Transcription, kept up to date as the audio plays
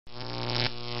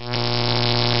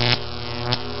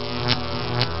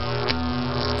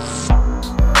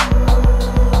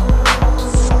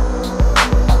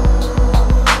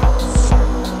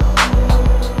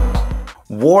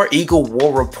War Eagle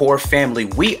War Rapport family,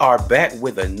 we are back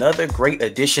with another great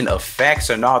edition of Facts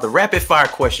or Nah, the rapid fire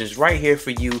questions right here for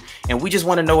you. And we just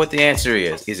want to know what the answer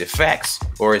is. Is it facts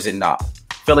or is it not?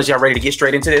 Fellas, y'all ready to get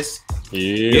straight into this?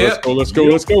 Yeah, let's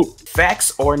go.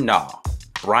 Facts or nah,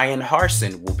 Brian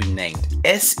Harsin will be named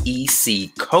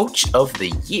SEC Coach of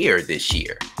the Year this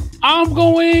year. I'm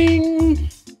going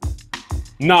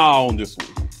nah on this one.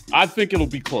 I think it'll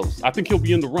be close. I think he'll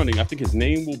be in the running. I think his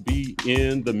name will be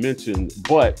in the mention.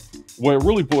 But what it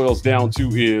really boils down to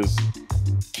is,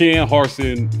 can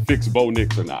Harsin fix Bo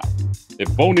Nix or not?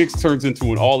 If Bo Nix turns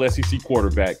into an all-SEC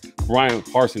quarterback, Brian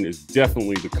Harsin is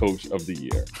definitely the coach of the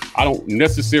year. I don't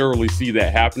necessarily see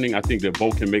that happening. I think that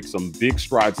Bo can make some big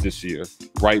strides this year,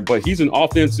 right? But he's an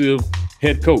offensive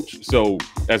head coach. So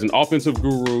as an offensive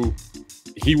guru,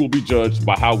 he will be judged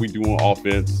by how we do on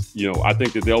offense. You know, I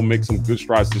think that they'll make some good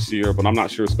strides this year, but I'm not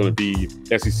sure it's going to be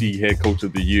SEC head coach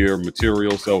of the year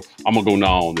material. So I'm going to go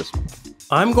nah on this one.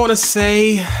 I'm going to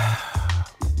say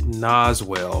nah as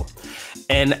well.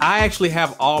 And I actually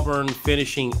have Auburn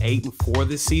finishing 8-4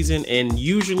 this season. And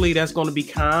usually that's going to be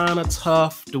kind of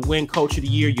tough to win Coach of the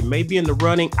Year. You may be in the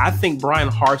running. I think Brian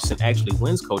Harsin actually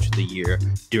wins Coach of the Year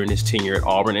during his tenure at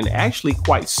Auburn, and actually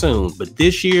quite soon. But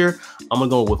this year, I'm going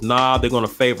to go with nah. They're going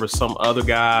to favor some other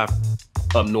guy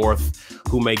up north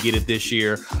who may get it this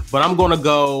year. But I'm going to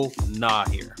go nah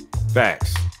here.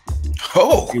 Facts.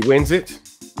 Oh, He wins it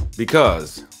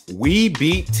because we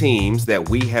beat teams that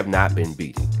we have not been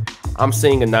beating. I'm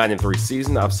seeing a 9-3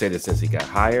 season. I've said it since he got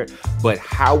hired. But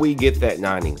how we get that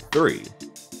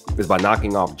 9-3 is by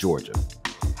knocking off Georgia.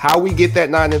 How we get that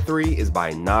 9-3 is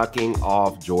by knocking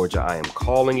off Georgia. I am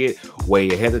calling it way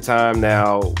ahead of time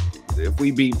now. If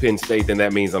we beat Penn State, then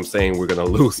that means I'm saying we're going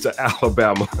to lose to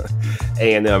Alabama,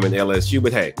 A&M, and LSU.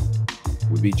 But hey,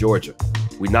 we beat Georgia.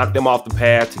 We knocked them off the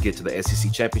path to get to the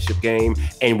SEC championship game,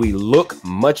 and we look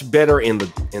much better in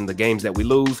the games that we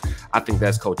lose. I think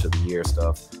that's Coach of the Year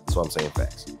stuff. So I'm saying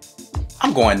facts.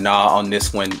 I'm going nah on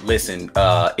this one. Listen,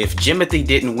 if Jimothy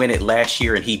didn't win it last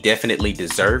year and he definitely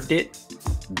deserved it,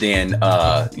 then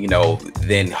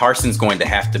then Harsin's going to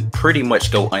have to pretty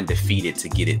much go undefeated to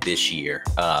get it this year.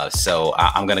 So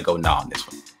I'm going to go nah on this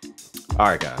one. All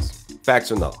right, guys.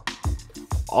 Facts or no?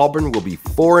 Auburn will be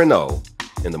 4-0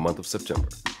 in the month of September.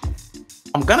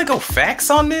 I'm going to go facts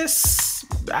on this,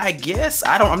 I guess.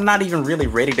 I'm not even really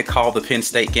ready to call the Penn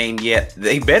State game yet.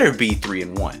 They better be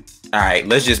 3-1. All right,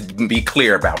 let's just be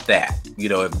clear about that. You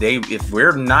know, if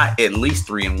we're not at least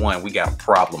 3-1, we got a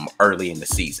problem early in the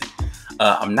season.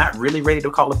 I'm not really ready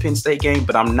to call a Penn State game,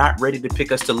 but I'm not ready to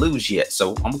pick us to lose yet.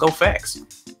 So I'm going to go facts.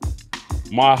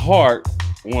 My heart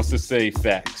wants to say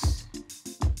facts,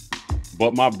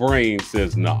 but my brain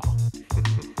says nah.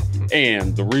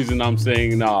 And the reason I'm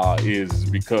saying nah is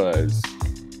because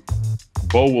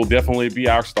Bo will definitely be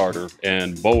our starter,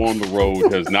 and Bo on the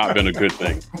road has not been a good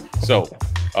thing. So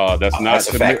that's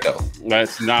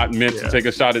not meant to take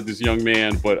a shot at this young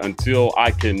man, but until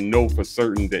I can know for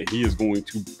certain that he is going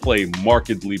to play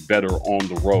markedly better on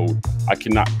the road, I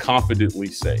cannot confidently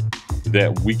say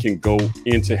that we can go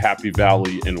into Happy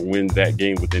Valley and win that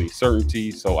game with any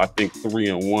certainty. So I think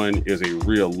 3-1 is a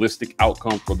realistic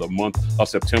outcome for the month of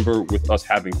September, with us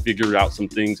having figured out some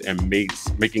things and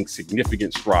making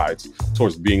significant strides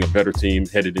towards being a better team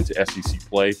headed into SEC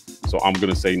play. So I'm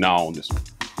going to say nah on this one.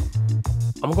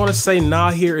 I'm going to say nah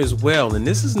here as well. And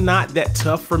this is not that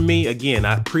tough for me. Again,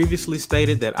 I previously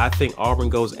stated that I think Auburn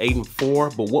goes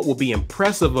 8-4. But what will be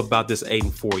impressive about this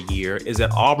 8-4 year is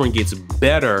that Auburn gets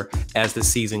better as the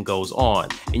season goes on.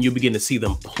 And you begin to see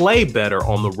them play better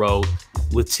on the road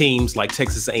with teams like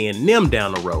Texas A&M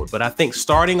down the road. But I think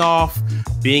starting off,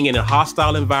 being in a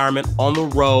hostile environment on the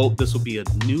road, this will be a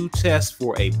new test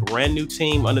for a brand new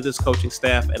team under this coaching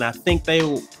staff. And I think they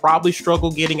will probably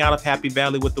struggle getting out of Happy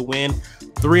Valley with the win.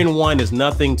 3-1 is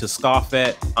nothing to scoff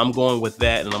at. I'm going with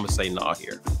that, and I'm going to say nah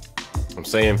here. I'm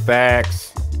saying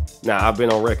facts. Now, I've been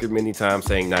on record many times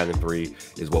saying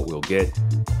 9-3 is what we'll get.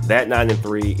 That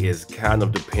 9-3 is kind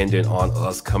of dependent on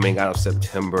us coming out of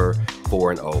September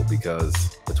 4-0,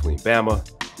 because between Bama,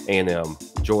 A&M,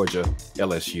 Georgia,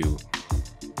 LSU,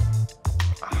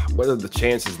 what are the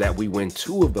chances that we win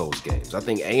 2 of those games? I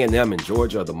think A&M and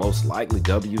Georgia are the most likely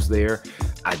W's there.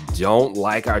 I don't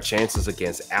like our chances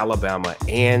against Alabama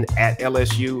and at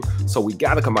LSU. So we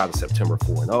got to come out of September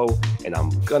 4-0. And I'm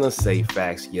going to say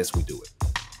facts. Yes, we do it.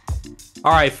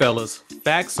 All right, fellas.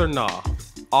 Facts or nah?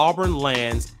 Auburn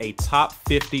lands a top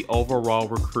 50 overall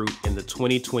recruit in the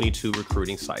 2022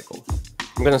 recruiting cycle.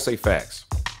 I'm going to say facts.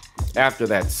 after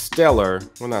that stellar,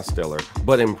 well, not stellar,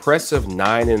 but impressive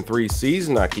 9-3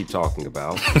 season I keep talking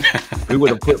about, we would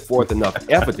have put forth enough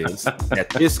evidence that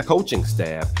this coaching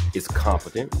staff is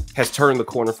competent, has turned the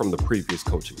corner from the previous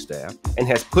coaching staff, and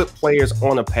has put players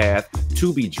on a path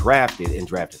to be drafted and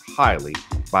drafted highly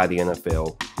by the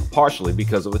NFL, partially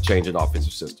because of the change in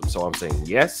offensive system. So I'm saying,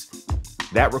 yes,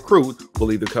 that recruit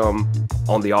will either come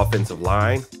on the offensive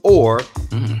line or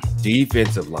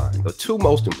defensive line, the two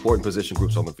most important position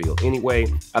groups on the field. Anyway,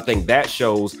 I think that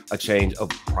shows a change of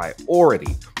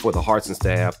priority for the Harsin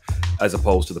staff as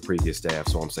opposed to the previous staff.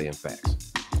 So I'm saying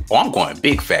facts. Oh, I'm going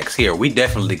big facts here. We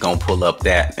definitely gonna pull up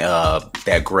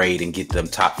that grade and get them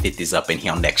top 50s up in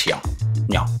here next year.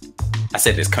 Yeah. I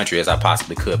said as country as I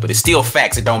possibly could, but it's still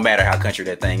facts. It don't matter how country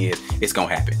that thing is. It's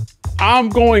gonna happen. I'm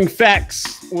going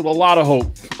facts with a lot of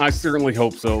hope. I certainly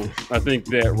hope so. I think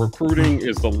that recruiting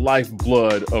is the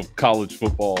lifeblood of college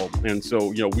football. And so,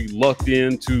 we lucked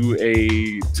into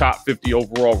a top 50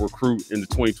 overall recruit in the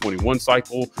 2021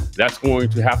 cycle. That's going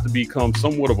to have to become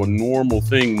somewhat of a normal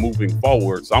thing moving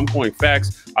forward. So I'm going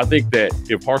facts. I think that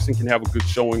if Harsin can have a good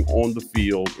showing on the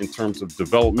field in terms of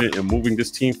development and moving this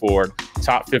team forward,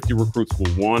 top 50 recruits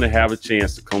will want to have a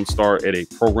chance to come start at a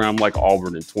program like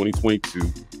Auburn in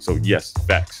 2022. So yes,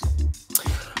 facts.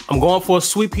 I'm going for a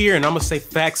sweep here, and I'm going to say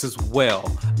facts as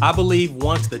well. I believe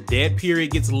once the dead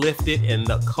period gets lifted and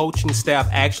the coaching staff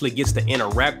actually gets to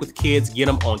interact with kids, get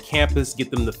them on campus,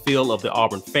 get them the feel of the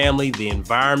Auburn family, the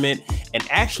environment, and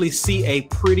actually see a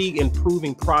pretty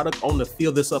improving product on the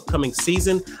field this upcoming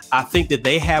season, I think that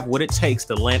they have what it takes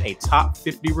to land a top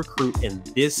 50 recruit in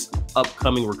this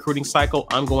upcoming recruiting cycle.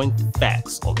 I'm going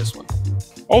facts on this one.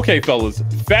 Okay, fellas,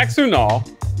 facts or not,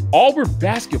 Auburn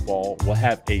basketball will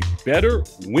have a better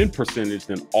win percentage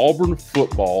than Auburn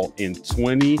football in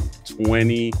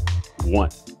 2021.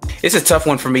 It's a tough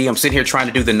one for me. I'm sitting here trying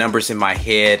to do the numbers in my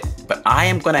head, but I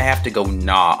am going to have to go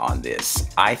nah on this.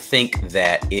 I think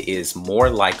that it is more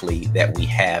likely that we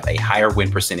have a higher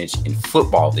win percentage in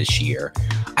football this year.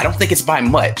 I don't think it's by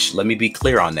much. Let me be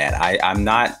clear on that. I'm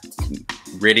not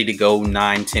ready to go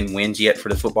 9-10 wins yet for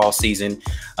the football season.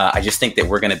 I just think that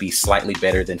we're going to be slightly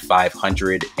better than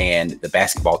 500, and the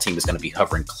basketball team is going to be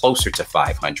hovering closer to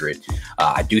 500.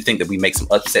 I do think that we make some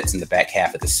upsets in the back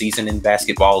half of the season in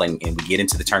basketball, and we get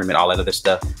into the tournament, all that other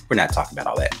stuff. We're not talking about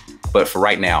all that. But for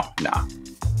right now, nah.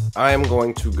 I am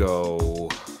going to go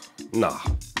nah.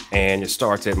 And it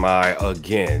starts at my,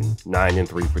 again,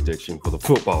 9-3 prediction for the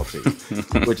football team,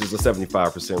 which is a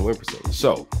 75% win percentage.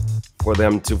 So for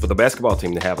the basketball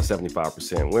team to have a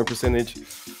 75% win percentage,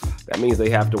 that means they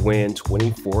have to win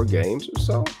 24 games or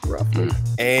so, roughly.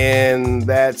 And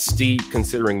that's steep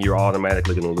considering you're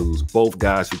automatically going to lose both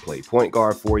guys who play point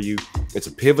guard for you. It's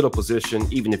a pivotal position.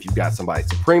 Even if you've got somebody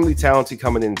supremely talented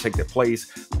coming in and take their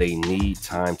place, they need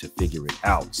time to figure it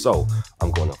out. So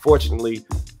I'm going, unfortunately,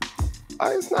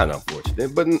 it's not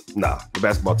unfortunate, but nah, the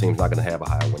basketball team's not going to have a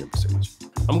higher winning percentage.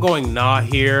 I'm going nah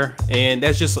here, and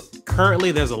that's just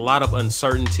currently there's a lot of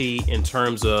uncertainty in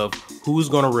terms of who's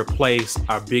going to replace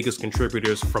our biggest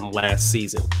contributors from last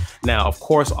season. Now, of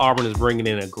course, Auburn is bringing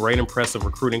in a great, impressive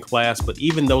recruiting class, but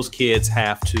even those kids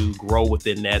have to grow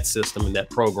within that system and that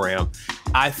program.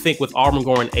 I think with Auburn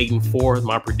going 8-4,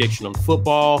 my prediction on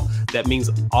football, that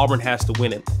means Auburn has to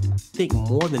win it. I think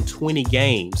more than 20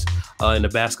 games in the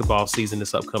basketball season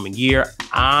this upcoming year.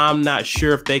 I'm not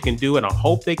sure if they can do it. I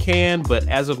hope they can, but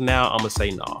as of now, I'm going to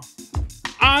say no.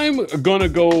 I'm going to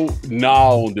go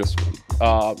no on this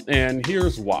one. And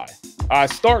here's why. I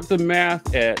start the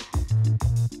math at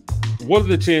what are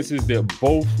the chances that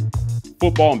both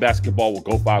football and basketball will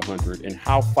go 500, and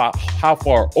how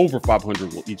far over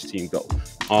 500 will each team go?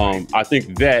 I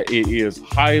think that it is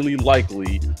highly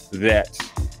likely that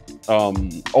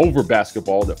over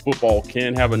basketball, that football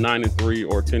can have a 9-3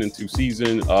 or 10-2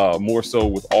 season, more so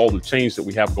with all the change that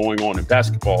we have going on in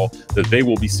basketball, that they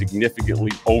will be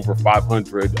significantly over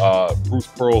 500. Bruce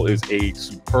Pearl is a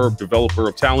superb developer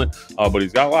of talent, but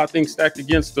he's got a lot of things stacked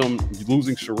against him,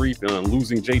 losing Sharif and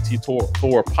losing JT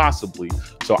Thor possibly.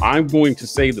 So I'm going to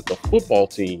say that the football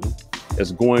team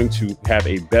is going to have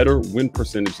a better win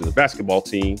percentage than the basketball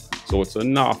team. So it's a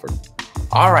nah for me.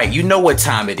 All right, you know what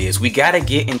time it is. We got to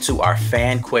get into our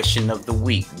fan question of the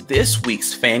week. This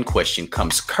week's fan question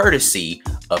comes courtesy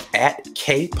of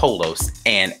 @KPolos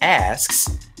and asks,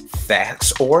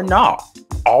 facts or nah,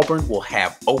 Auburn will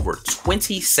have over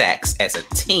 20 sacks as a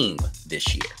team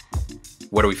this year.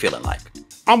 What are we feeling like?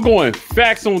 I'm going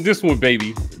facts on this one,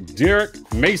 baby. Derek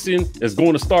Mason is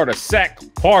going to start a sack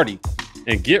party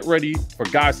and get ready for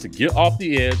guys to get off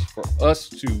the edge, for us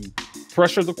to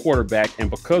pressure the quarterback. And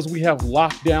because we have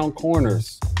lockdown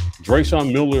corners,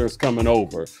 Drayshawn Miller is coming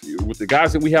over. With the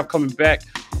guys that we have coming back,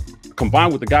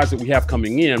 combined with the guys that we have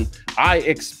coming in, I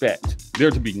expect there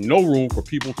to be no room for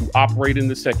people to operate in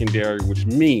the secondary, which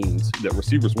means that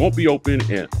receivers won't be open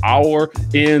and our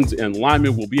ends and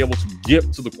linemen will be able to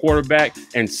get to the quarterback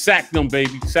and sack them,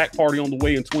 baby. Sack party on the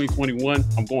way in 2021.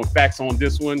 I'm going facts on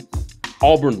this one.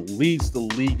 Auburn leads the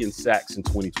league in sacks in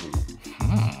 2020.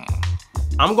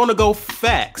 I'm going to go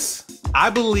facts. I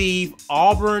believe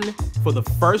Auburn, for the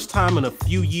first time in a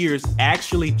few years,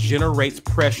 actually generates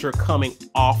pressure coming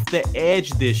off the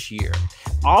edge this year.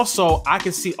 Also, I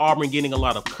can see Auburn getting a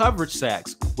lot of coverage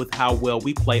sacks with how well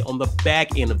we play on the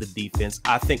back end of the defense.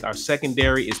 I think our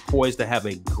secondary is poised to have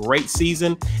a great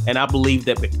season, and I believe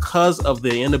that because of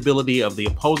the inability of the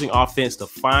opposing offense to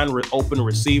find open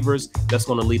receivers, that's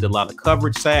going to lead to a lot of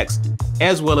coverage sacks,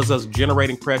 as well as us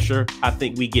generating pressure. I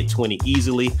think we get 20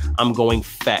 easily. I'm going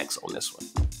facts on this one.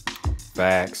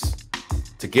 Facts.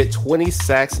 To get 20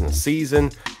 sacks in a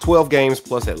season, 12 games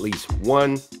plus at least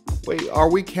one. Wait, are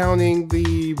we counting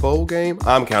the bowl game?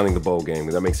 I'm counting the bowl game,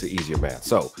 and that makes it easier math.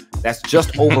 So that's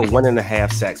just over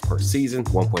 1.5 sacks per season,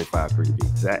 1.5 per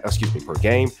exact, per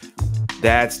game.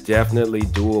 That's definitely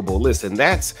doable. Listen,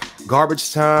 that's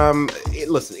garbage time.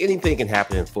 Listen, anything can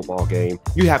happen in a football game.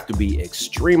 You have to be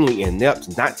extremely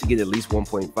inept not to get at least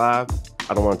 1.5.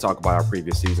 I don't want to talk about our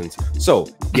previous seasons. So,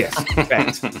 yes,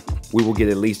 facts. We will get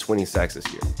at least 20 sacks this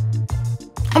year.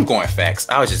 I'm going facts.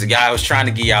 I was just a guy. I was trying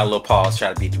to give y'all a little pause,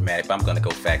 try to be dramatic, but I'm going to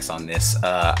go facts on this.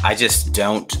 I just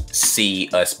don't see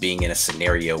us being in a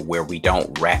scenario where we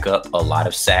don't rack up a lot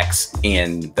of sacks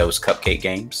in those cupcake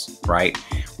games, right?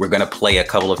 We're going to play a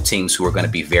couple of teams who are going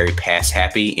to be very pass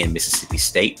happy in Mississippi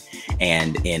State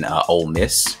and in Ole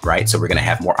Miss, right? So we're going to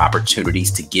have more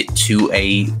opportunities to get to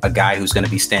a guy who's going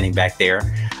to be standing back there.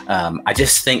 I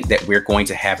just think that we're going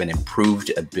to have an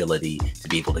improved ability to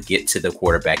be able to get to the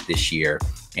quarterback this year.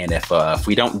 And if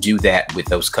we don't do that with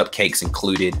those cupcakes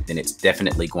included, then it's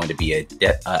definitely going to be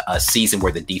a season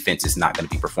where the defense is not going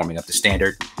to be performing up to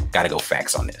standard. Got to go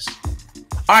facts on this.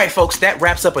 All right, folks, that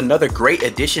wraps up another great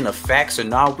edition of Facts or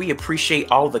Nah. We appreciate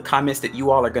all the comments that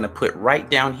you all are going to put right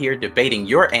down here debating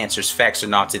your answers, facts or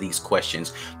not, to these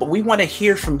questions. But we want to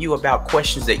hear from you about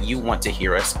questions that you want to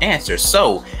hear us answer.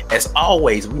 So, as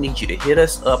always, we need you to hit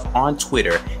us up on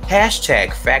Twitter,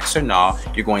 hashtag Facts or Nah.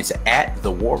 You're going to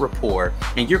 @TheWarReport,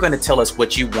 and you're going to tell us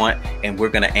what you want, and we're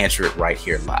going to answer it right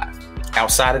here live.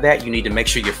 Outside of that, you need to make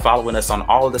sure you're following us on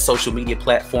all of the social media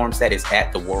platforms. That is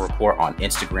 @TheWarReport on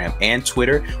Instagram and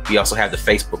Twitter. We also have the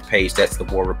Facebook page, that's The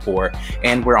War Report,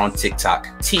 and we're on TikTok,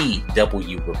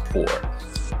 TW Report.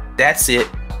 That's it.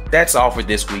 That's all for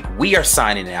this week. We are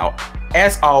signing out.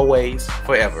 As always,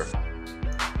 forever,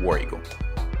 War Eagle.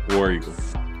 War Eagle.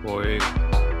 War Eagle.